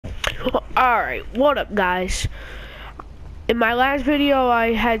Alright, what up guys? In my last video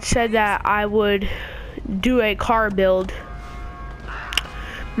I had said that I would do a car build,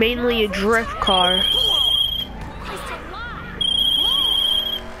 mainly a drift car,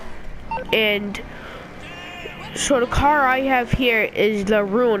 and so the car I have here is the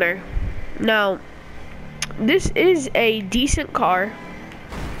Ruiner. Now this is a decent car.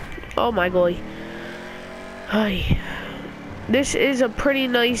 Oh my god. Hi. This is a pretty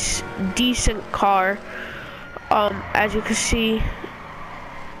nice, decent car. As you can see,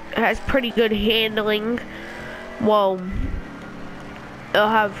 it has pretty good handling. Well, it'll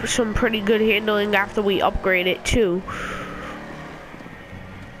have some pretty good handling after we upgrade it too.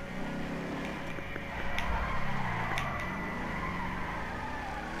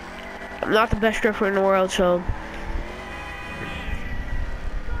 I'm not the best drifter in the world, so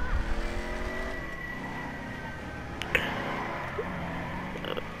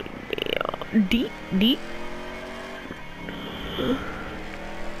deep.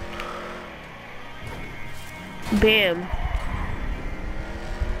 Bam.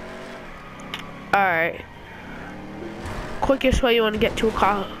 Alright. Quickest way you want to get to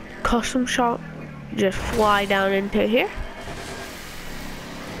a custom shop, just fly down into here.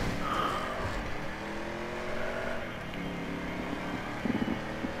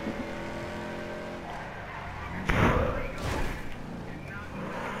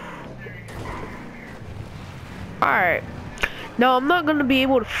 Alright, now I'm not going to be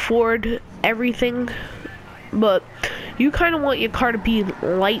able to afford everything, but you kind of want your car to be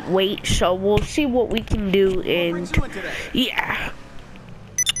lightweight, so we'll see what we can do, and yeah.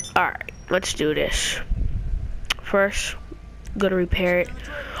 Alright, let's do this. First, gonna repair it.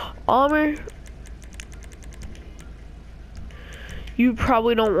 Armor, you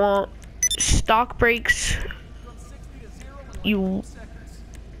probably don't want stock brakes. You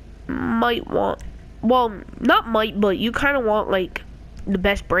might want, well, not might, but you kind of want like the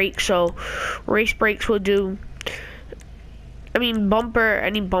best brakes, so race brakes will do. I mean, bumper,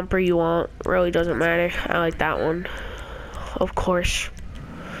 any bumper you want, really doesn't matter. I like that one, of course.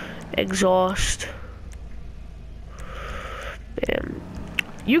 Exhaust. Bam.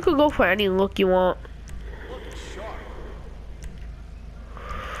 You could go for any look you want.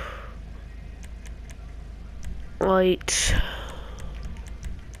 Lights.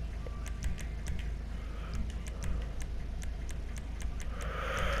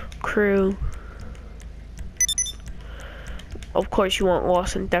 Crew. Of course you want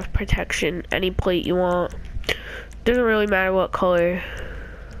loss and theft protection, any plate you want. Doesn't really matter what color.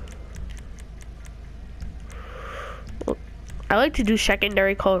 I like to do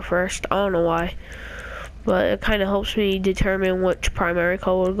secondary color first, I don't know why, but it kind of helps me determine which primary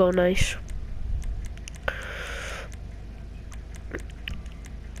color would go nice.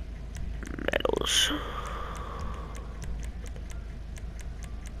 Metals.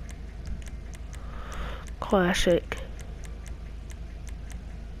 Classic.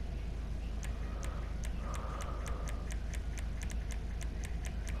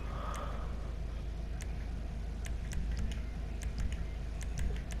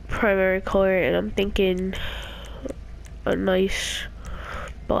 Primary color, and I'm thinking a nice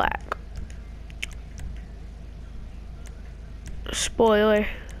black. Spoiler.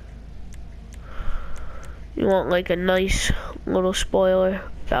 You want like a nice little spoiler,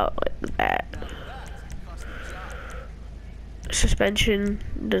 about like that. Suspension,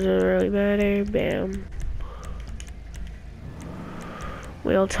 doesn't really matter. Bam.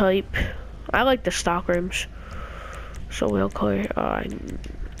 Wheel type, I like the stock rims, so wheel color,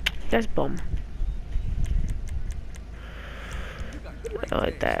 that's bum. I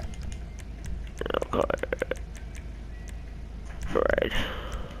like that. Red.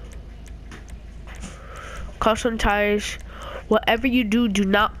 Custom tires, whatever you do, do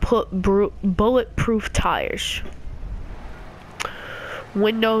not put bulletproof tires.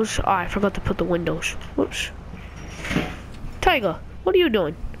 Windows, oh, I forgot to put the windows. Whoops. Tiger, what are you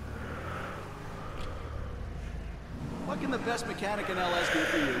doing? What can the best mechanic in LS do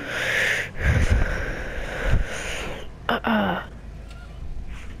for you?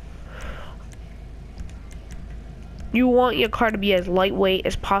 You want your car to be as lightweight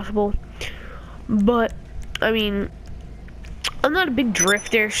as possible, but I mean, I'm not a big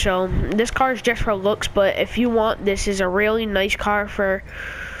drifter, so this car is just for looks, but if you want, this is a really nice car for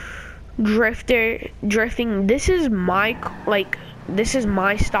drifting. This is my, this is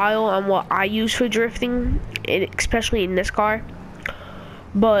my style on what I use for drifting, especially in this car.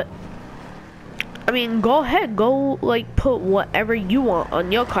 But I mean, go ahead, go like put whatever you want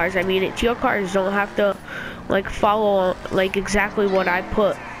on your cars. I mean, it's your cars, don't have to like follow like exactly what I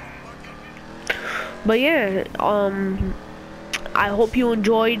put. But yeah, I hope you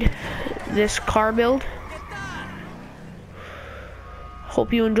enjoyed this car build.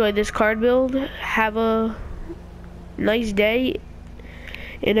 Hope you enjoyed this car build. Have a nice day.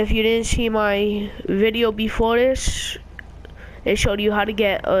 And if you didn't see my video before this, it showed you how to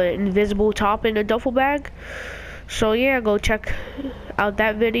get an invisible top in a duffel bag. So yeah, go check out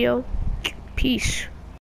that video. Peace.